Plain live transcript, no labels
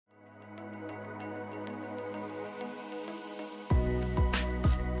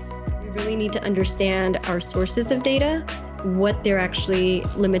really need to understand our sources of data, what their actually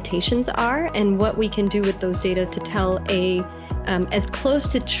limitations are, and what we can do with those data to tell as close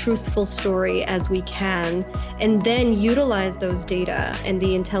to truthful story as we can, and then utilize those data and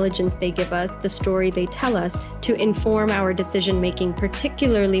the intelligence they give us, the story they tell us, to inform our decision making,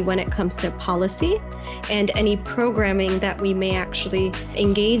 particularly when it comes to policy and any programming that we may actually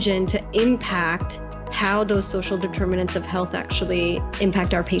engage in to impact how those social determinants of health actually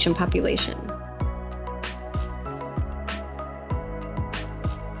impact our patient population.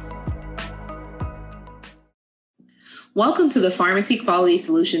 Welcome to the Pharmacy Quality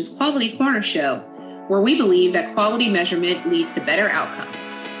Solutions Quality Corner Show, where we believe that quality measurement leads to better outcomes.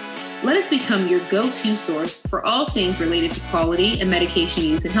 Let us become your go-to source for all things related to quality and medication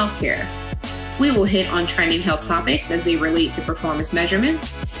use in healthcare. We will hit on trending health topics as they relate to performance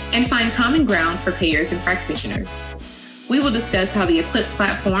measurements and find common ground for payers and practitioners. We will discuss how the Equip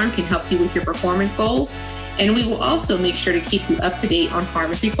platform can help you with your performance goals, and we will also make sure to keep you up to date on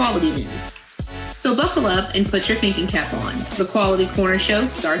pharmacy quality news. So buckle up and put your thinking cap on. The Quality Corner Show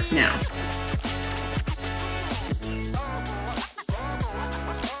starts now.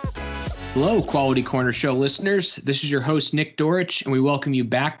 Hello, Quality Corner Show listeners. This is your host, Nick Dorich, and we welcome you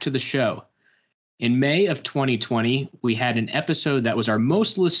back to the show. In May of 2020, we had an episode that was our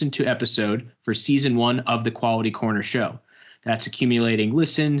most listened to episode for season 1 of the Quality Corner Show. That's accumulating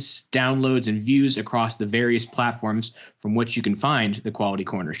listens, downloads, and views across the various platforms from which you can find the Quality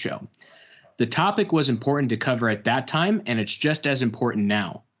Corner Show. The topic was important to cover at that time, and it's just as important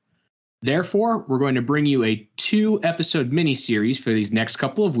now. Therefore, we're going to bring you a 2-episode mini-series for these next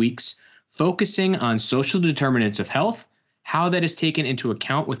couple of weeks, focusing on social determinants of health, how that is taken into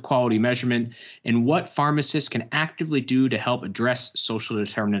account with quality measurement, and what pharmacists can actively do to help address social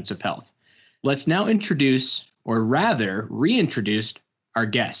determinants of health. Let's now introduce, or rather reintroduce, our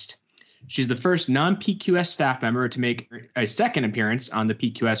guest. She's the first non-PQS staff member to make a second appearance on the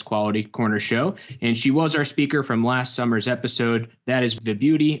PQS Quality Corner Show, and she was our speaker from last summer's episode. That is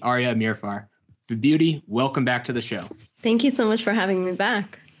Vibhuti Arya Mirfar. Vibhuti, welcome back to the show. Thank you so much for having me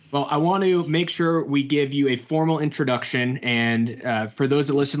back. Well, I want to make sure we give you a formal introduction, and for those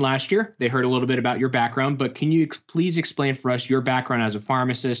that listened last year, they heard a little bit about your background, but can you please explain for us your background as a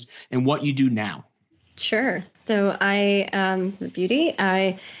pharmacist and what you do now? Sure. So I am Vibhuti.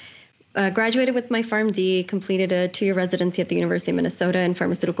 I graduated with my PharmD, completed a 2-year residency at the University of Minnesota in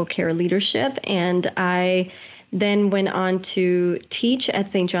pharmaceutical care leadership, and I then went on to teach at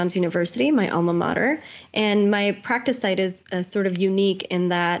St. John's University, my alma mater. And my practice site is sort of unique in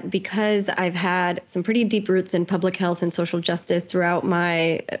that because I've had some pretty deep roots in public health and social justice throughout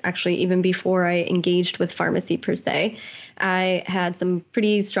actually even before I engaged with pharmacy per se, I had some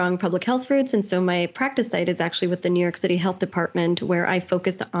pretty strong public health roots. And so my practice site is actually with the New York City Health Department, where I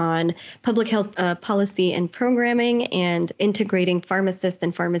focus on public health policy and programming and integrating pharmacists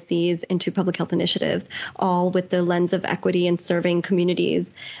and pharmacies into public health initiatives, all with the lens of equity and serving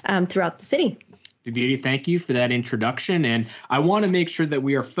communities throughout the city. Vibhuti, thank you for that introduction. And I want to make sure that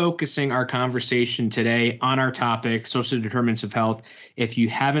we are focusing our conversation today on our topic, social determinants of health. If you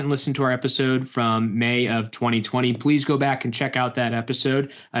haven't listened to our episode from May of 2020, please go back and check out that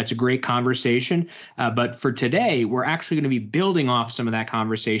episode. It's a great conversation. But for today, we're actually going to be building off some of that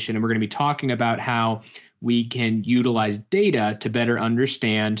conversation, and we're going to be talking about how we can utilize data to better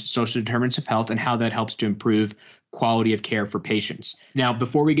understand social determinants of health and how that helps to improve quality of care for patients. Now,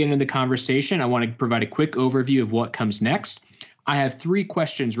 before we get into the conversation, I want to provide a quick overview of what comes next. I have 3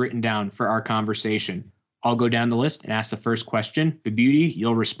 questions written down for our conversation. I'll go down the list and ask the first question. Vibhuti,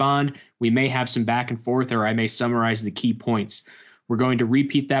 you'll respond. We may have some back and forth, or I may summarize the key points. We're going to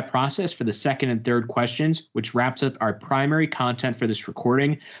repeat that process for the second and third questions, which wraps up our primary content for this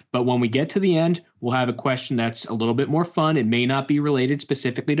recording. But when we get to the end, we'll have a question that's a little bit more fun. It may not be related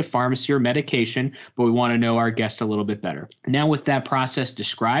specifically to pharmacy or medication, but we want to know our guest a little bit better. Now, with that process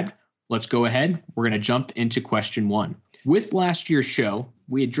described, let's go ahead. We're going to jump into question 1. With last year's show,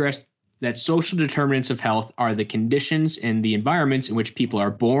 we addressed that social determinants of health are the conditions and the environments in which people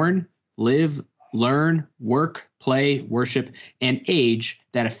are born, live, learn, work, play, worship, and age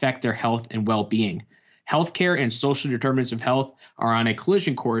that affect their health and well-being. Healthcare and social determinants of health are on a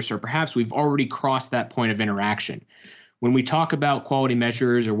collision course, or perhaps we've already crossed that point of interaction. When we talk about quality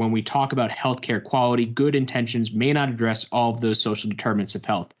measures, or when we talk about healthcare quality, good intentions may not address all of those social determinants of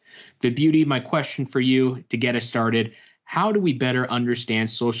health. Vibhuti, my question for you to get us started, how do we better understand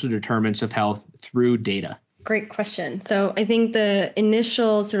social determinants of health through data? Great question. So I think the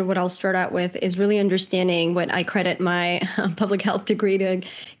initial sort of what I'll start out with is really understanding what I credit my public health degree to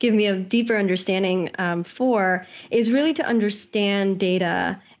give me a deeper understanding for is really to understand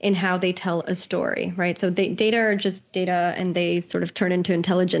data in how they tell a story, right? So data are just data, and they sort of turn into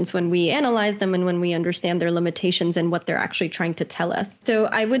intelligence when we analyze them and when we understand their limitations and what they're actually trying to tell us. So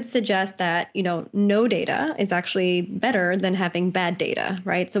I would suggest that, no data is actually better than having bad data,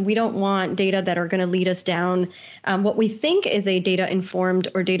 right? So we don't want data that are going to lead us down what we think is a data-informed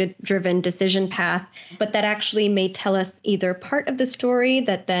or data-driven decision path, but that actually may tell us either part of the story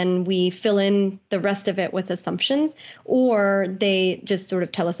that then we fill in the rest of it with assumptions, or they just sort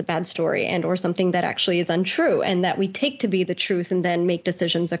of tell us a bad story and or something that actually is untrue and that we take to be the truth and then make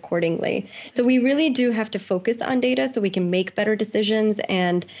decisions accordingly. So we really do have to focus on data so we can make better decisions.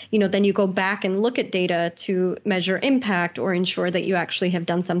 And, then you go back and look at data to measure impact or ensure that you actually have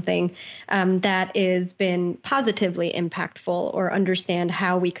done something that has been positively impactful, or understand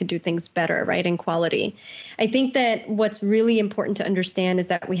how we could do things better, right, in quality. I think that what's really important to understand is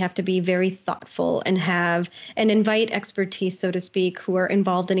that we have to be very thoughtful and invite expertise, so to speak, who are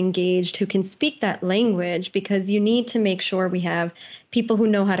involved and engaged, who can speak that language, because you need to make sure we have people who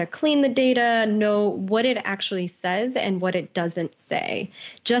know how to clean the data, know what it actually says and what it doesn't say.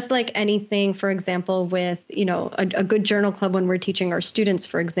 Just like anything, for example, with, a good journal club when we're teaching our students,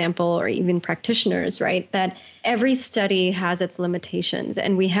 for example, or even practitioners, right, that every study has its limitations,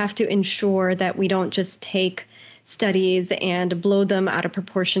 and we have to ensure that we don't just take studies and blow them out of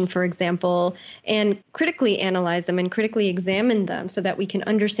proportion, for example, and critically analyze them and critically examine them so that we can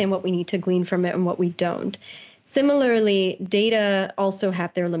understand what we need to glean from it and what we don't. Similarly, data also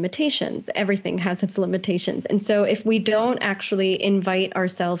have their limitations. Everything has its limitations. And so if we don't actually invite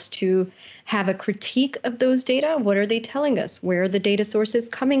ourselves to have a critique of those data, what are they telling us? Where are the data sources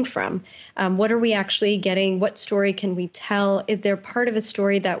coming from? What are we actually getting? What story can we tell? Is there part of a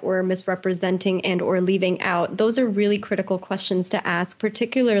story that we're misrepresenting and or leaving out? Those are really critical questions to ask,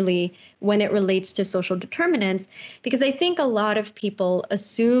 particularly when it relates to social determinants, because I think a lot of people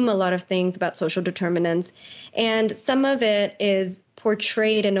assume a lot of things about social determinants, and some of it is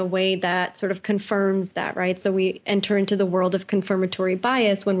portrayed in a way that sort of confirms that, right? So we enter into the world of confirmatory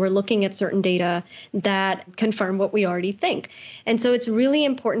bias when we're looking at certain data that confirm what we already think. And so it's really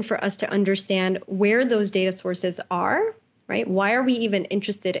important for us to understand where those data sources are, right? Why are we even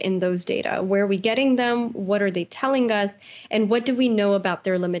interested in those data? Where are we getting them? What are they telling us? And what do we know about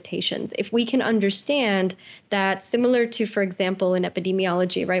their limitations? If we can understand that, similar to, for example, in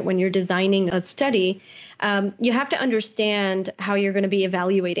epidemiology, right? When you're designing a study, you have to understand how you're going to be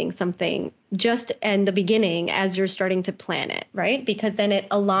evaluating something just in the beginning as you're starting to plan it, right? Because then it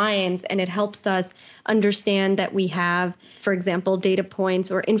aligns and it helps us understand that we have, for example, data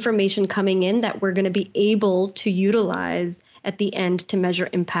points or information coming in that we're going to be able to utilize at the end to measure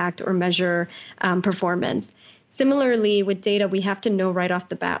impact or measure performance. Similarly, with data, we have to know right off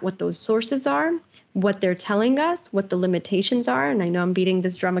the bat what those sources are, what they're telling us, what the limitations are. And I know I'm beating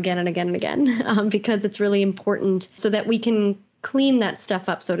this drum again and again and again because it's really important so that we can clean that stuff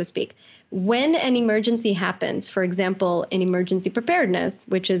up, so to speak. When an emergency happens, for example, in emergency preparedness,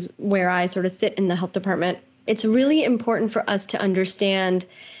 which is where I sort of sit in the health department, it's really important for us to understand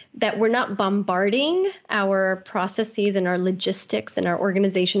that we're not bombarding our processes and our logistics and our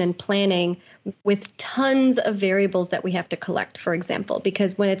organization and planning with tons of variables that we have to collect, for example,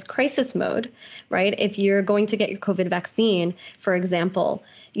 because when it's crisis mode, right, if you're going to get your COVID vaccine, for example,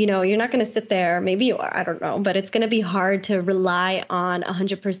 you're not going to sit there, maybe you are, I don't know, but it's going to be hard to rely on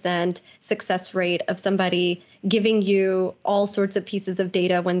 100% success rate of somebody giving you all sorts of pieces of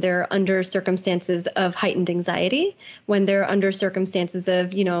data when they're under circumstances of heightened anxiety, when they're under circumstances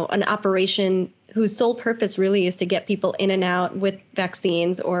of, an operation whose sole purpose really is to get people in and out with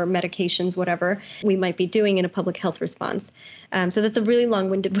vaccines or medications, whatever we might be doing in a public health response. So that's a really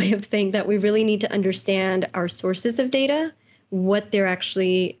long-winded way of saying that we really need to understand our sources of data, what their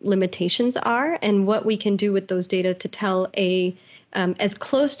actually limitations are, and what we can do with those data to tell a as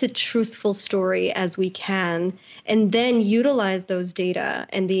close to truthful story as we can, and then utilize those data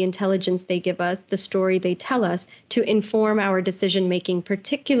and the intelligence they give us, the story they tell us, to inform our decision making,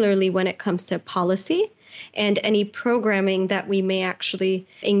 particularly when it comes to policy and any programming that we may actually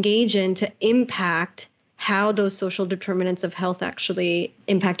engage in to impact how those social determinants of health actually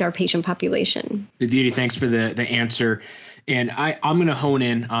impact our patient population. Vibhuti, thanks for the answer. And I'm going to hone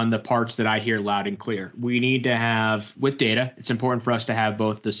in on the parts that I hear loud and clear. We need to have, with data, it's important for us to have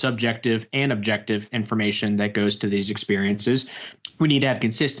both the subjective and objective information that goes to these experiences. We need to have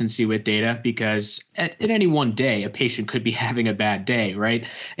consistency with data because at any one day, a patient could be having a bad day, right?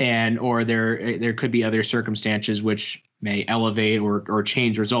 Or there could be other circumstances which may elevate or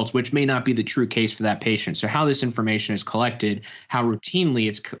change results, which may not be the true case for that patient. So how this information is collected, how routinely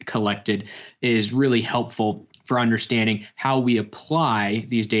it's collected is really helpful for understanding how we apply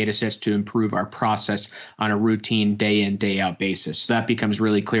these data sets to improve our process on a routine day in, day out basis. So that becomes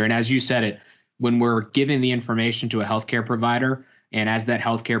really clear. And as you said it, when we're giving the information to a healthcare provider, and as that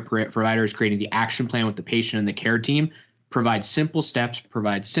healthcare provider is creating the action plan with the patient and the care team, provide simple steps,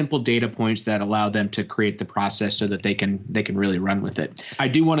 provide simple data points that allow them to create the process so that they can really run with it. I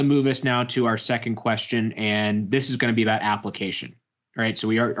do want to move us now to our second question, and this is going to be about application. Right. So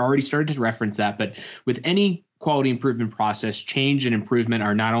we are already started to reference that, but with any quality improvement process, change and improvement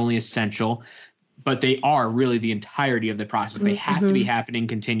are not only essential, but they are really the entirety of the process. They have to be happening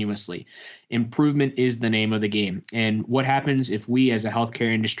continuously. Improvement is the name of the game. And what happens if we as a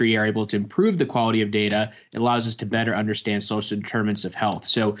healthcare industry are able to improve the quality of data, it allows us to better understand social determinants of health.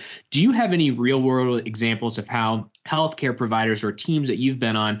 So do you have any real world examples of how healthcare providers or teams that you've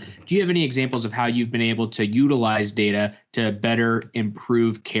been on, do you have any examples of how you've been able to utilize data to better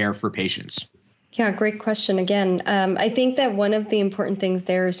improve care for patients? Yeah, great question. Again, I think that one of the important things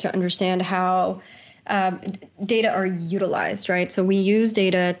there is to understand how data are utilized, right? So we use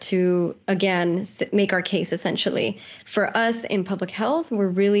data to, again, make our case essentially. For us in public health, we're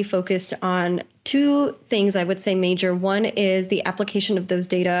really focused on two things, I would say major. One is the application of those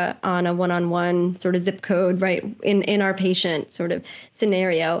data on a one-on-one sort of zip code, right, in our patient sort of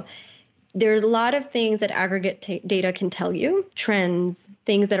scenario. There are a lot of things that aggregate data can tell you, trends,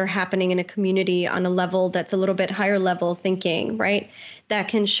 things that are happening in a community on a level that's a little bit higher level thinking, right? That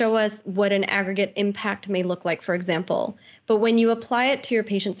can show us what an aggregate impact may look like, for example. But when you apply it to your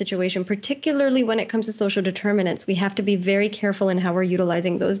patient situation, particularly when it comes to social determinants, we have to be very careful in how we're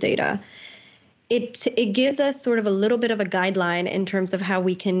utilizing those data. It gives us sort of a little bit of a guideline in terms of how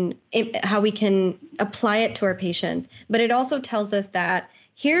we can apply it to our patients. But it also tells us that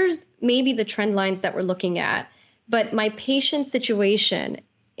here's maybe the trend lines that we're looking at, but my patient's situation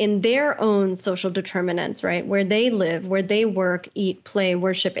in their own social determinants, right, where they live, where they work, eat, play,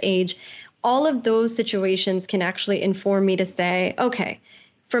 worship, age, all of those situations can actually inform me to say, okay,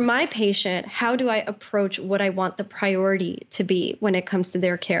 for my patient, how do I approach what I want the priority to be when it comes to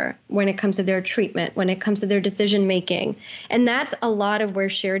their care, when it comes to their treatment, when it comes to their decision making? And that's a lot of where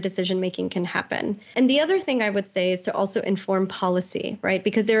shared decision making can happen. And the other thing I would say is to also inform policy, right?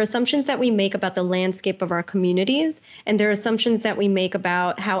 Because there are assumptions that we make about the landscape of our communities, and there are assumptions that we make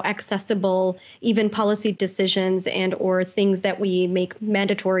about how accessible even policy decisions and or things that we make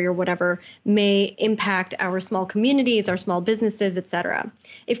mandatory or whatever may impact our small communities, our small businesses, et cetera.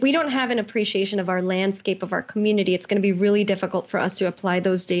 If we don't have an appreciation of our landscape of our community, it's going to be really difficult for us to apply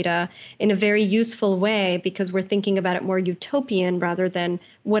those data in a very useful way because we're thinking about it more utopian rather than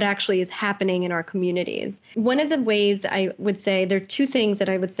what actually is happening in our communities. One of the ways I would say, there are two things that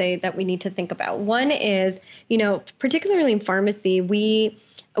I would say that we need to think about. One is, particularly in pharmacy,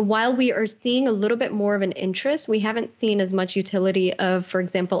 while we are seeing a little bit more of an interest, we haven't seen as much utility of, for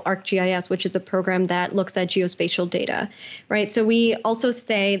example, ArcGIS, which is a program that looks at geospatial data, right? So we also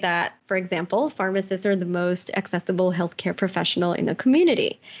say that, for example, pharmacists are the most accessible healthcare professional in the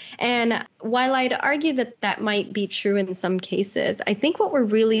community. And while I'd argue that that might be true in some cases, I think what we're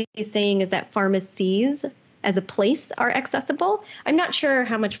really saying is that pharmacies as a place are accessible. I'm not sure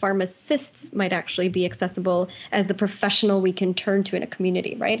how much pharmacists might actually be accessible as the professional we can turn to in a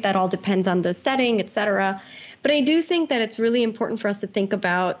community, right? That all depends on the setting, et cetera. But I do think that it's really important for us to think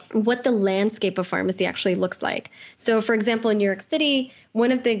about what the landscape of pharmacy actually looks like. So, for example, in New York City,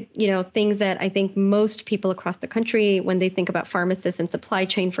 one of the things that I think most people across the country, when they think about pharmacists and supply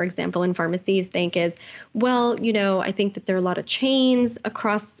chain, for example, in pharmacies, think is, well, I think that there are a lot of chains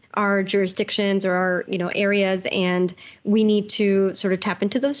across our jurisdictions or our areas, and we need to sort of tap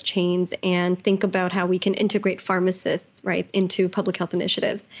into those chains and think about how we can integrate pharmacists right into public health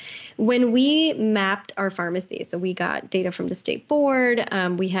initiatives. When we mapped our pharmacy, so we got data from the state board,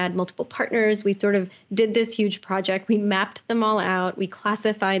 we had multiple partners, we sort of did this huge project, we mapped them all out, we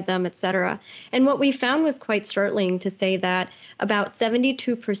classified them, et cetera. And what we found was quite startling to say that about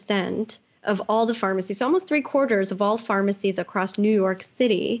 72% of all the pharmacies, so almost 3/4 of all pharmacies across New York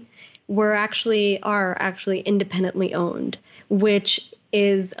City are actually independently owned, which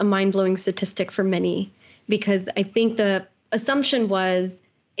is a mind-blowing statistic for many, because I think the assumption was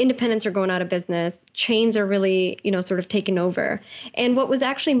independents are going out of business, chains are really, sort of taken over. And what was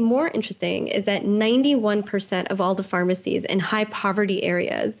actually more interesting is that 91% of all the pharmacies in high poverty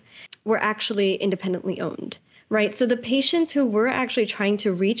areas were actually independently owned, right? So the patients who we're actually trying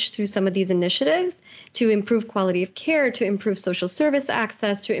to reach through some of these initiatives to improve quality of care, to improve social service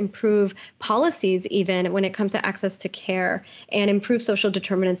access, to improve policies, even when it comes to access to care, and improve social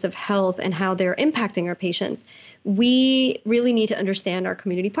determinants of health and how they're impacting our patients, we really need to understand our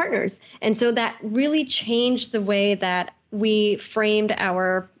community partners. And so that really changed the way that we framed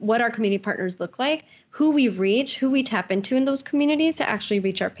what our community partners look like, who we reach, who we tap into in those communities to actually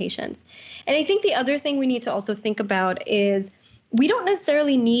reach our patients. And I think the other thing we need to also think about is we don't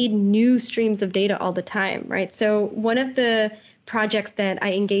necessarily need new streams of data all the time, right? So one of the projects that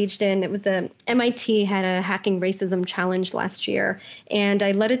I engaged in, it was the MIT had a hacking racism challenge last year, and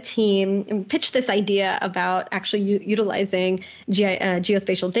I led a team and pitched this idea about actually utilizing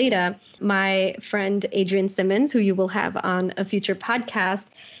geospatial data. My friend Adrienne Simmons, who you will have on a future podcast,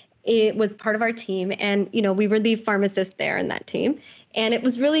 it was part of our team, and we were the pharmacists there in that team, and it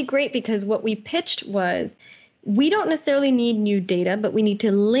was really great because what we pitched was, we don't necessarily need new data, but we need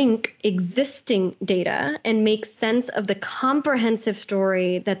to link existing data and make sense of the comprehensive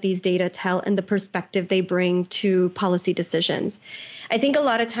story that these data tell and the perspective they bring to policy decisions. I think a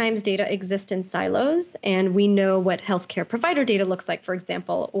lot of times data exists in silos, and we know what healthcare provider data looks like, for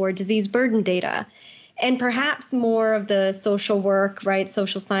example, or disease burden data. And perhaps more of the social work, right,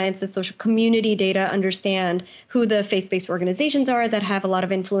 social sciences, social community data understand who the faith-based organizations are that have a lot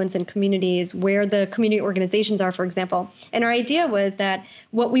of influence in communities, where the community organizations are, for example. And our idea was that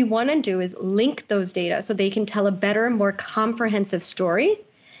what we want to do is link those data so they can tell a better, more comprehensive story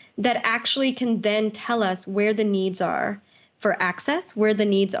that actually can then tell us where the needs are for access, where the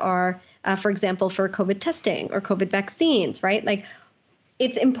needs are, for example, for COVID testing or COVID vaccines, right? Like,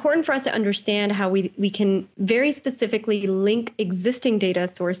 it's important for us to understand how we can very specifically link existing data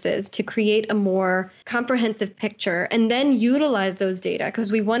sources to create a more comprehensive picture, and then utilize those data,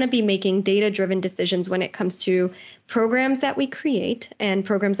 because we want to be making data-driven decisions when it comes to programs that we create and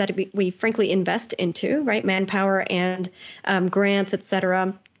programs that we frankly invest into, right? Manpower and grants, et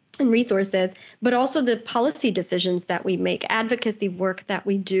cetera, and resources, but also the policy decisions that we make, advocacy work that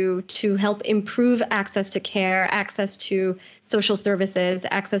we do to help improve access to care, access to social services,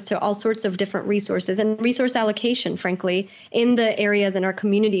 access to all sorts of different resources, and resource allocation, frankly, in the areas in our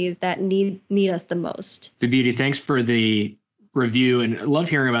communities that need us the most. Vibhuti, thanks for the review, and I love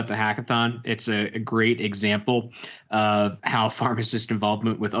hearing about the hackathon. It's a great example of how pharmacist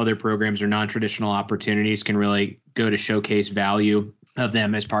involvement with other programs or non-traditional opportunities can really go to showcase value of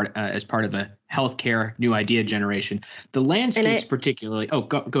them as part of a healthcare new idea generation. The landscapes particularly. Oh,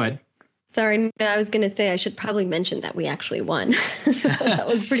 go ahead. Sorry, no, I was going to say I should probably mention that we actually won. That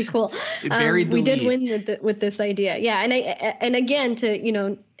was pretty cool. We did win with this idea. Yeah, and again,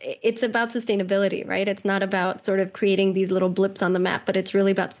 it's about sustainability, right? It's not about sort of creating these little blips on the map, but it's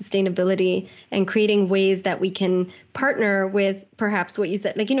really about sustainability and creating ways that we can partner with perhaps what you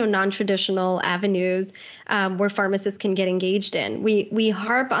said, like, non-traditional avenues where pharmacists can get engaged in. We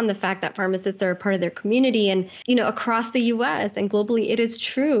harp on the fact that pharmacists are a part of their community, and, across the U.S. and globally, it is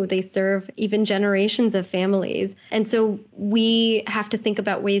true. They serve even generations of families. And so we have to think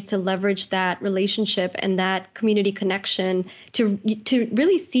about ways to leverage that relationship and that community connection to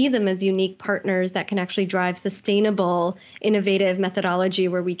really see them as unique partners that can actually drive sustainable, innovative methodology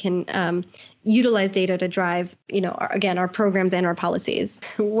where we can utilize data to drive, our programs and our policies.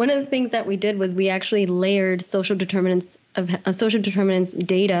 One of the things that we did was we actually layered social determinants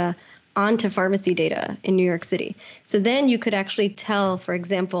data onto pharmacy data in New York City. So then you could actually tell, for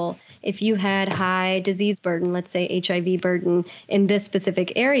example, if you had high disease burden, let's say HIV burden in this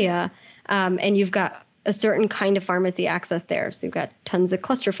specific area, and you've got a certain kind of pharmacy access there, so you've got tons of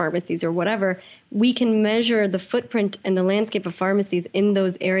cluster pharmacies or whatever, we can measure the footprint and the landscape of pharmacies in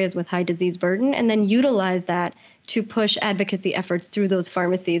those areas with high disease burden, and then utilize that to push advocacy efforts through those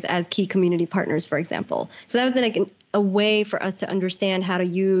pharmacies as key community partners, for example. So that was like a way for us to understand how to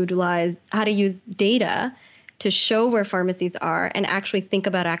use data to show where pharmacies are and actually think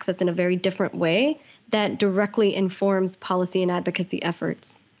about access in a very different way that directly informs policy and advocacy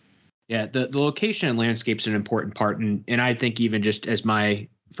efforts. Yeah, the location and landscape is an important part. And I think even just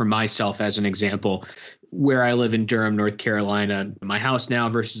for myself as an example, where I live in Durham, North Carolina, my house now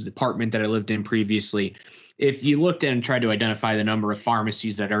versus the apartment that I lived in previously, if you looked at and tried to identify the number of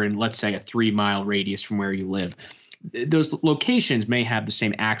pharmacies that are in, let's say, a 3-mile radius from where you live, those locations may have the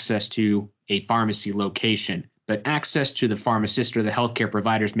same access to a pharmacy location, but access to the pharmacist or the healthcare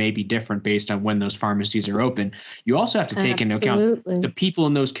providers may be different based on when those pharmacies are open. You also have to take into account the people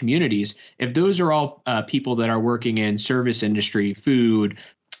in those communities. If those are all people that are working in service industry, food,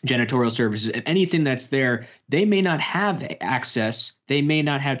 janitorial services, and anything that's there, they may not have access. They may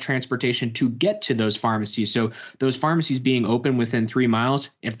not have transportation to get to those pharmacies. So those pharmacies being open within 3 miles,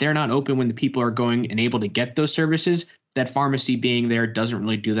 if they're not open when the people are going and able to get those services, that pharmacy being there doesn't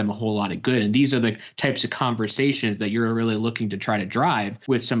really do them a whole lot of good. And these are the types of conversations that you're really looking to try to drive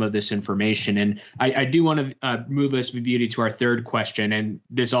with some of this information. And I do want to move us, Vibhuti, to our third question, and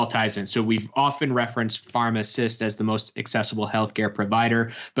this all ties in. So we've often referenced PharmAssist as the most accessible healthcare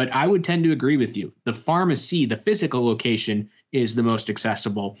provider, but I would tend to agree with you. The pharmacy, the physical location, is the most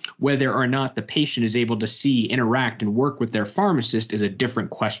accessible. Whether or not the patient is able to see, interact, and work with their pharmacist is a different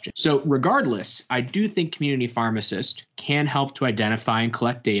question. So regardless, I do think community pharmacists can help to identify and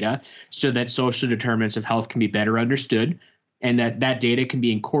collect data so that social determinants of health can be better understood, and that data can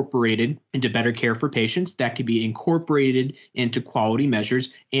be incorporated into better care for patients, that can be incorporated into quality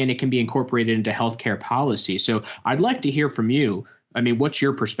measures, and it can be incorporated into healthcare policy. So I'd like to hear from you. I mean, what's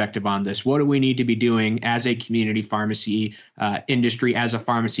your perspective on this? What do we need to be doing as a community pharmacy industry, as a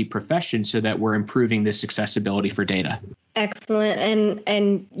pharmacy profession, so that we're improving this accessibility for data? Excellent.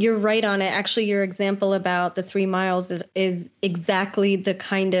 And you're right on it. Actually, your example about the 3 miles is exactly the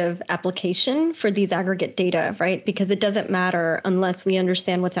kind of application for these aggregate data, right? Because it doesn't matter unless we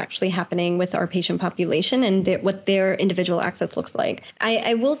understand what's actually happening with our patient population and what their individual access looks like.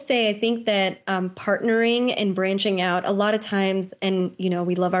 I will say, I think that partnering and branching out a lot of times, and,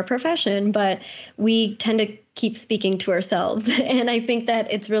 we love our profession, but we tend to keep speaking to ourselves. And I think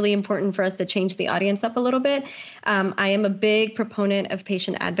that it's really important for us to change the audience up a little bit. I am a big proponent of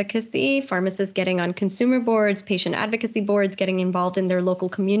patient advocacy, pharmacists getting on consumer boards, patient advocacy boards, getting involved in their local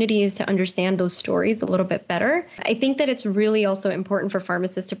communities to understand those stories a little bit better. I think that it's really also important for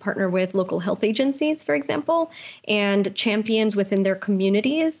pharmacists to partner with local health agencies, for example, and champions within their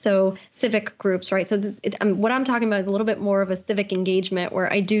communities. So civic groups, right? So what I'm talking about is a little bit more of a civic engagement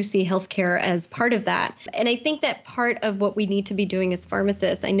where I do see healthcare as part of that. And I think that part of what we need to be doing as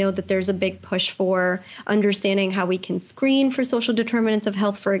pharmacists, I know that there's a big push for understanding how we can screen for social determinants of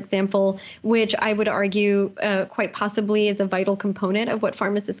health, for example, which I would argue quite possibly is a vital component of what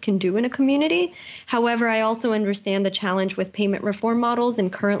pharmacists can do in a community. However, I also understand the challenge with payment reform models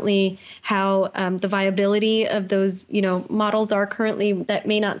and currently how the viability of those, models are currently that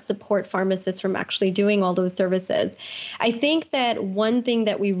may not support pharmacists from actually doing all those services. I think that one thing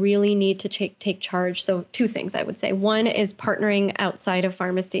that we really need to take charge, so two things I would say. One is partnering outside of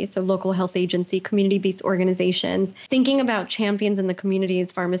pharmacy, so local health agency, community-based organizations, thinking about champions in the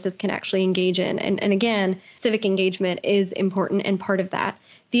communities pharmacists can actually engage in. And again, civic engagement is important and part of that.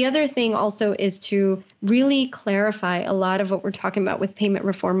 The other thing also is to really clarify a lot of what we're talking about with payment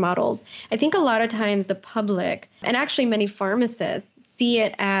reform models. I think a lot of times the public, and actually many pharmacists, see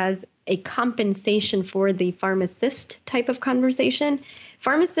it as a compensation for the pharmacist type of conversation.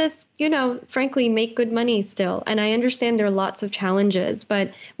 Pharmacists, frankly, make good money still. And I understand there are lots of challenges.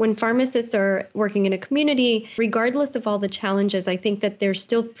 But when pharmacists are working in a community, regardless of all the challenges, I think that they're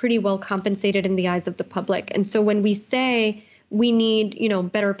still pretty well compensated in the eyes of the public. And so when we say we need,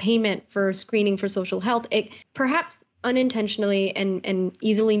 better payment for screening for social health, it perhaps unintentionally and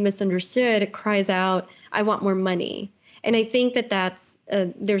easily misunderstood, it cries out, I want more money. And I think that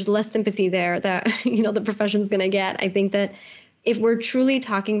there's less sympathy there that, the profession's going to get. I think that if we're truly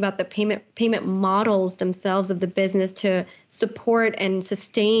talking about the payment models themselves of the business to support and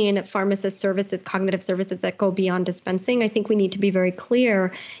sustain pharmacist services, cognitive services that go beyond dispensing, I think we need to be very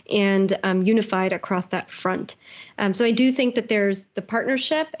clear and unified across that front. So I do think that there's the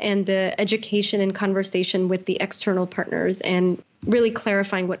partnership and the education and conversation with the external partners and really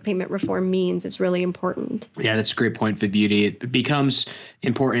clarifying what payment reform means is really important. Yeah, that's a great point, Vibhuti. It becomes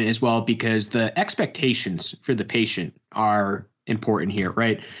important as well because the expectations for the patient are important here,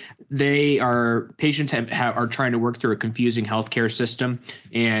 right? Patients are trying to work through a confusing healthcare system,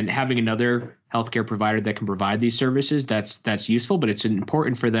 and having another healthcare provider that can provide these services, that's useful, but it's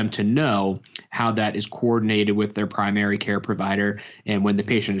important for them to know how that is coordinated with their primary care provider. And when the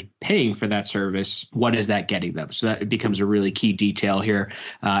patient is paying for that service, what is that getting them? So that becomes a really key detail here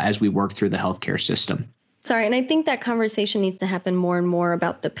as we work through the healthcare system. Sorry, and I think that conversation needs to happen more and more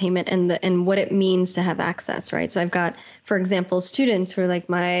about the payment and what it means to have access, right? So I've got, for example, students who are like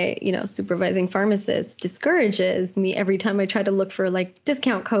my, supervising pharmacist discourages me every time I try to look for like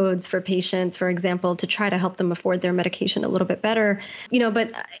discount codes for patients, for example, to try to help them afford their medication a little bit better,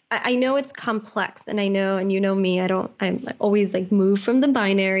 but I know it's complex, and I know, and me, I'm always like move from the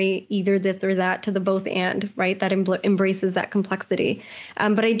binary, either this or that, to the both and, right? That embraces that complexity.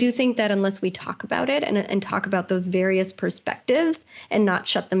 But I do think that unless we talk about it and talk about those various perspectives and not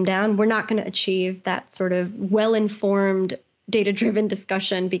shut them down, we're not going to achieve that sort of well-informed data-driven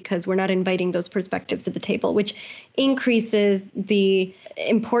discussion because we're not inviting those perspectives to the table, which increases the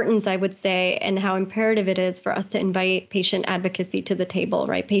importance, I would say, and how imperative it is for us to invite patient advocacy to the table,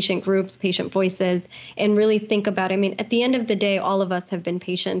 right? Patient groups, patient voices, and really think about, I mean, at the end of the day, all of us have been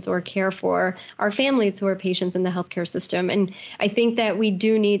patients or care for our families who are patients in the healthcare system. And I think that we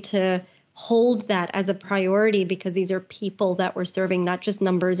do need to hold that as a priority because these are people that we're serving, not just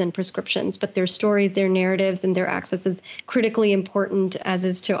numbers and prescriptions, but their stories, their narratives, and their access is critically important, as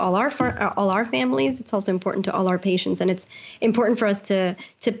is to all our families. It's also important to all our patients, and it's important for us to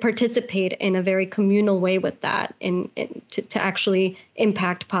participate in a very communal way with that and to actually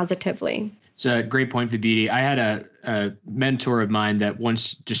impact positively. It's a great point, Vibhuti. I had a mentor of mine that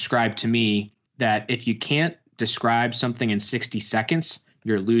once described to me that if you can't describe something in 60 seconds,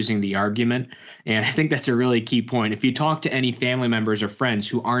 you're losing the argument. And I think that's a really key point. If you talk to any family members or friends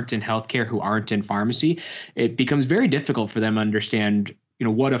who aren't in healthcare, who aren't in pharmacy, it becomes very difficult for them to understand,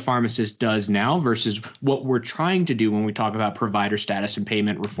 what a pharmacist does now versus what we're trying to do when we talk about provider status and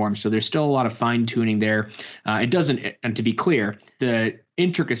payment reform. So there's still a lot of fine tuning there. It doesn't, and to be clear, the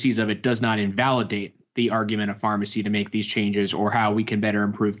intricacies of it does not invalidate the argument of pharmacy to make these changes or how we can better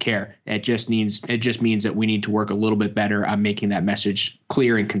improve care. It just means that we need to work a little bit better on making that message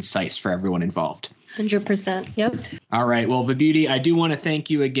clear and concise for everyone involved. 100%. Yep. All right. Well, Vibhuti, I do want to thank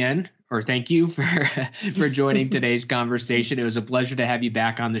you again, or thank you for joining today's conversation. It was a pleasure to have you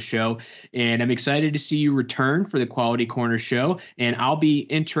back on the show, and I'm excited to see you return for the Quality Corner show. And I'll be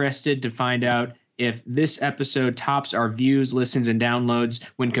interested to find out if this episode tops our views, listens, and downloads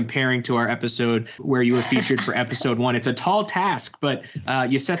when comparing to our episode where you were featured for episode 1. It's a tall task, but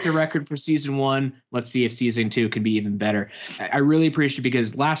you set the record for season 1. Let's see if season 2 can be even better. I really appreciate it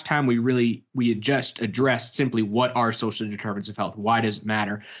because last time we had just addressed simply what are social determinants of health. Why does it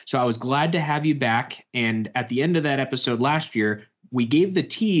matter? So I was glad to have you back. And at the end of that episode last year, we gave the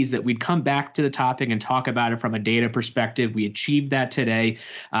tease that we'd come back to the topic and talk about it from a data perspective. We achieved that today.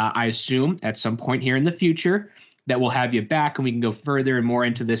 I assume at some point here in the future that we'll have you back and we can go further and more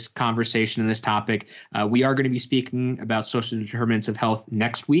into this conversation and this topic. We are going to be speaking about social determinants of health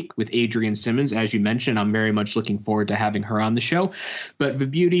next week with Adrienne Simmons. As you mentioned, I'm very much looking forward to having her on the show. But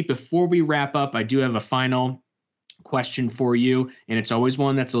Vibhuti, before we wrap up, I do have a final question for you, and it's always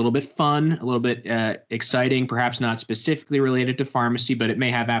one that's a little bit fun, a little bit exciting, perhaps not specifically related to pharmacy, but it may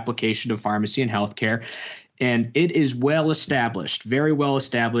have application to pharmacy and healthcare. And it is well established, very well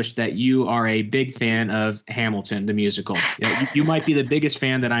established, that you are a big fan of Hamilton, the musical. You might be the biggest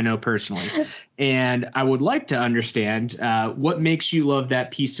fan that I know personally. And I would like to understand what makes you love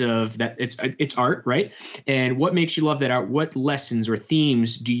that piece of that. It's art, right? And what makes you love that art? What lessons or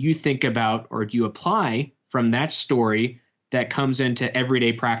themes do you think about or do you apply from that story that comes into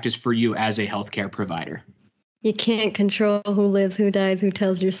everyday practice for you as a healthcare provider? You can't control who lives, who dies, who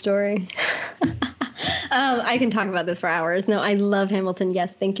tells your story. I can talk about this for hours. No, I love Hamilton.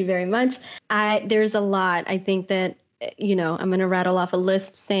 Yes, thank you very much. There's a lot. I think that, I'm going to rattle off a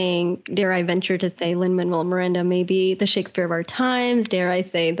list saying, dare I venture to say, Lin-Manuel Miranda may be the Shakespeare of our times. Dare I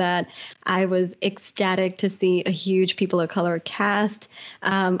say that I was ecstatic to see a huge people of color cast.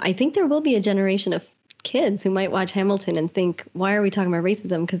 I think there will be a generation of kids who might watch Hamilton and think, why are we talking about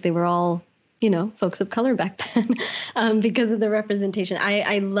racism? Because they were all, folks of color back then because of the representation.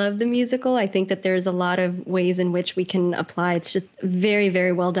 I love the musical. I think that there's a lot of ways in which we can apply. It's just very,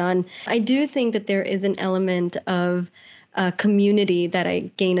 very well done. I do think that there is an element of community that I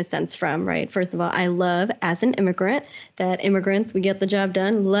gain a sense from, right? First of all, I love, as an immigrant, that immigrants, we get the job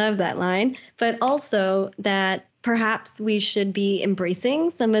done. Love that line. But also that perhaps we should be embracing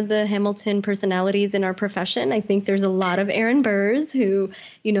some of the Hamilton personalities in our profession. I think there's a lot of Aaron Burrs who,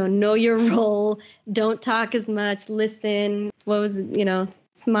 know your role, don't talk as much, listen,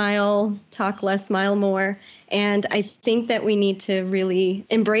 smile, talk less, smile more. And I think that we need to really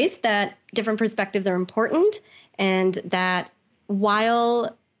embrace that different perspectives are important, and that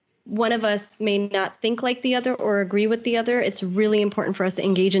while one of us may not think like the other or agree with the other, it's really important for us to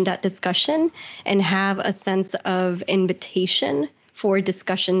engage in that discussion and have a sense of invitation for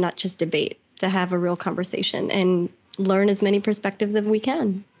discussion, not just debate, to have a real conversation and learn as many perspectives as we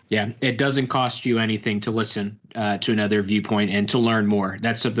can. Yeah, it doesn't cost you anything to listen to another viewpoint and to learn more.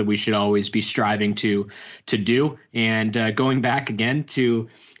 That's something we should always be striving to do. And going back again to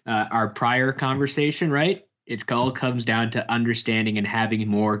our prior conversation, right? It all comes down to understanding and having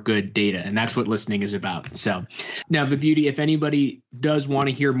more good data. And that's what listening is about. So now, Vibhuti, if anybody does want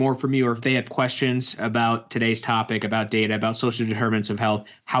to hear more from you, or if they have questions about today's topic, about data, about social determinants of health,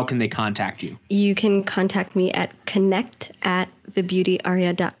 how can they contact you? You can contact me at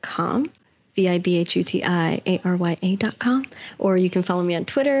connect@vibhutiarya.com. VIBHUTIARYA.com, or you can follow me on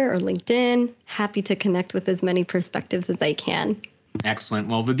Twitter or LinkedIn. Happy to connect with as many perspectives as I can. Excellent.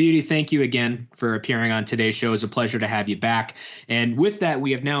 Well, Vibhuti, thank you again for appearing on today's show. It's a pleasure to have you back. And with that,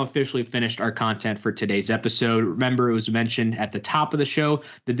 we have now officially finished our content for today's episode. Remember, it was mentioned at the top of the show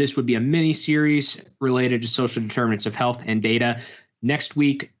that this would be a mini series related to social determinants of health and data. Next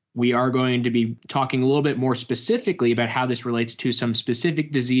week, we are going to be talking a little bit more specifically about how this relates to some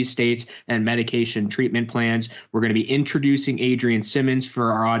specific disease states and medication treatment plans. We're going to be introducing Adrienne Simmons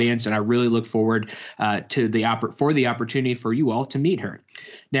for our audience, and I really look forward to the opportunity for you all to meet her.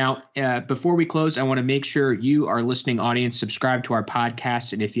 Now, before we close, I want to make sure you, our listening audience, subscribe to our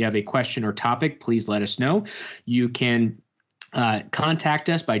podcast, and if you have a question or topic, please let us know. You can contact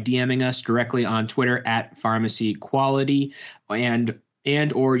us by DMing us directly on Twitter at Pharmacy Quality,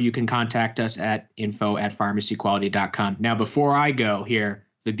 and or you can contact us at info@pharmacyquality.com. Now, before I go here,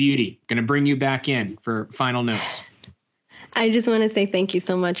 Vibhuti, going to bring you back in for final notes. I just want to say thank you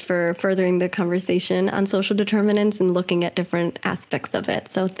so much for furthering the conversation on social determinants and looking at different aspects of it.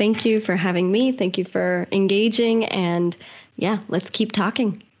 So thank you for having me. Thank you for engaging. And yeah, let's keep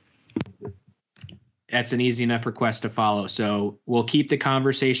talking. That's an easy enough request to follow. So we'll keep the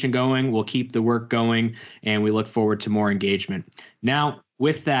conversation going. We'll keep the work going, and we look forward to more engagement. Now,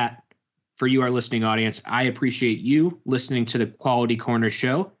 with that, for you, our listening audience, I appreciate you listening to the Quality Corner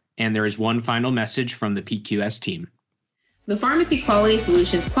show. And there is one final message from the PQS team. The Pharmacy Quality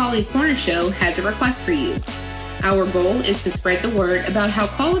Solutions Quality Corner show has a request for you. Our goal is to spread the word about how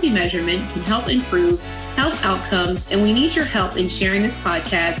quality measurement can help improve health outcomes, and we need your help in sharing this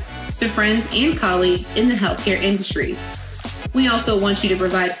podcast to friends and colleagues in the healthcare industry. We also want you to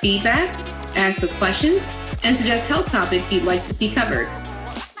provide feedback, ask us questions, and suggest health topics you'd like to see covered.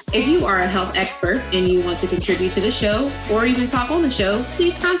 If you are a health expert and you want to contribute to the show or even talk on the show,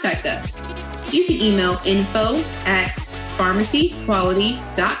 please contact us. You can email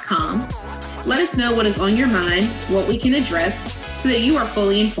info@pharmacyquality.com. Let us know what is on your mind, what we can address, so that you are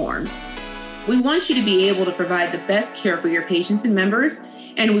fully informed. We want you to be able to provide the best care for your patients and members,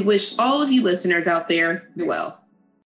 and we wish all of you listeners out there well.